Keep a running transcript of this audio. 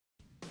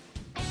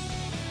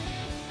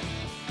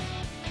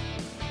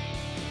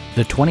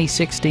the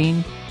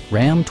 2016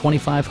 Ram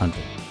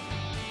 2500.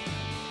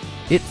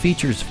 It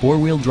features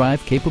four-wheel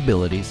drive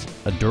capabilities,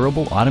 a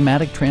durable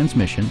automatic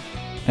transmission,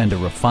 and a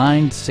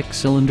refined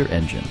six-cylinder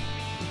engine.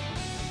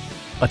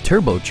 A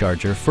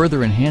turbocharger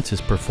further enhances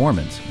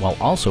performance while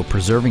also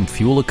preserving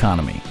fuel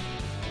economy.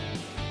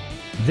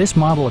 This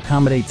model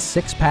accommodates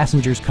 6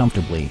 passengers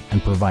comfortably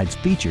and provides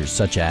features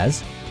such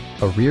as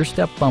a rear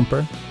step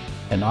bumper,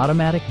 an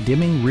automatic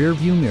dimming rear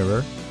view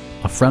mirror,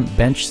 a front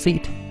bench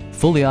seat,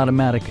 fully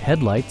automatic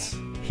headlights,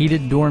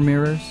 heated door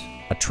mirrors,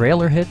 a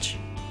trailer hitch,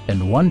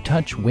 and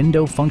one-touch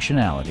window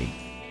functionality.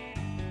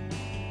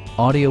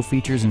 Audio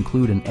features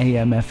include an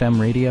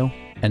AM/FM radio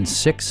and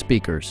 6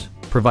 speakers,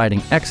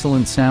 providing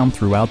excellent sound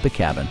throughout the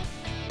cabin.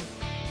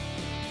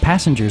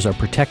 Passengers are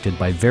protected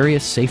by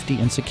various safety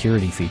and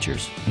security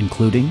features,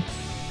 including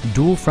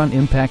dual front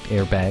impact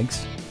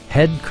airbags,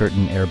 head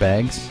curtain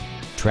airbags,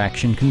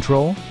 traction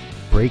control,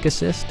 brake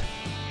assist,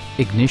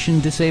 ignition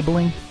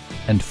disabling,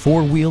 and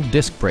four-wheel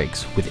disc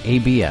brakes with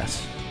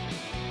ABS.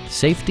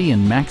 Safety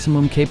and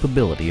maximum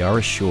capability are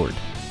assured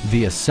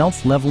via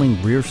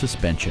self-leveling rear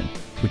suspension,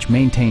 which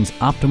maintains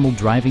optimal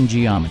driving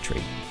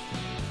geometry.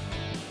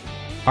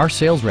 Our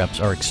sales reps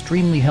are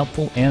extremely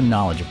helpful and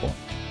knowledgeable.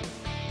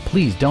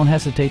 Please don't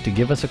hesitate to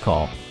give us a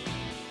call.